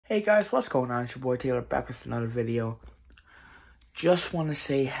Hey guys, what's going on? It's your boy Taylor back with another video. Just want to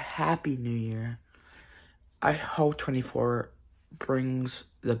say Happy New Year. I hope 24 brings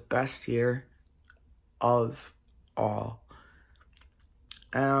the best year of all.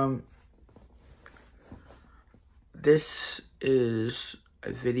 This is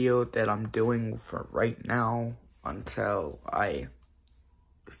a video that I'm doing for right now until I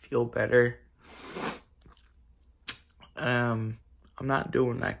feel better. I'm not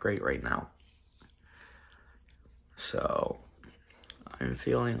doing that great right now. So, I'm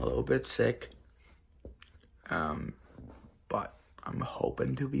feeling a little bit sick. But I'm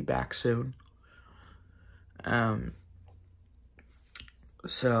hoping to be back soon.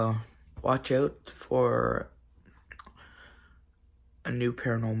 So, watch out for a new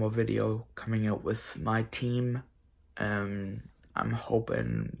paranormal video coming out with my team. I'm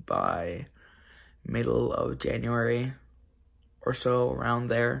hoping by middle of January or so, around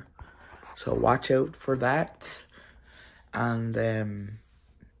there. So watch out for that. And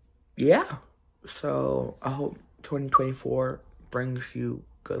yeah. So I hope 2024 brings you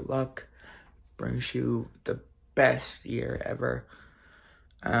good luck, brings you the best year ever.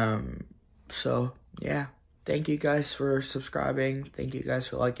 So yeah. Thank you guys for subscribing. Thank you guys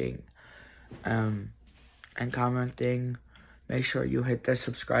for liking and commenting. Make sure you hit the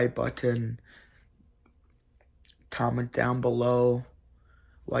subscribe button. Comment down below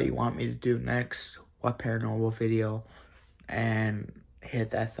what you want me to do next, what paranormal video, and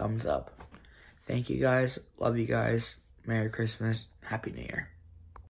hit that thumbs up. Thank you guys. Love you guys. Merry Christmas. Happy New Year.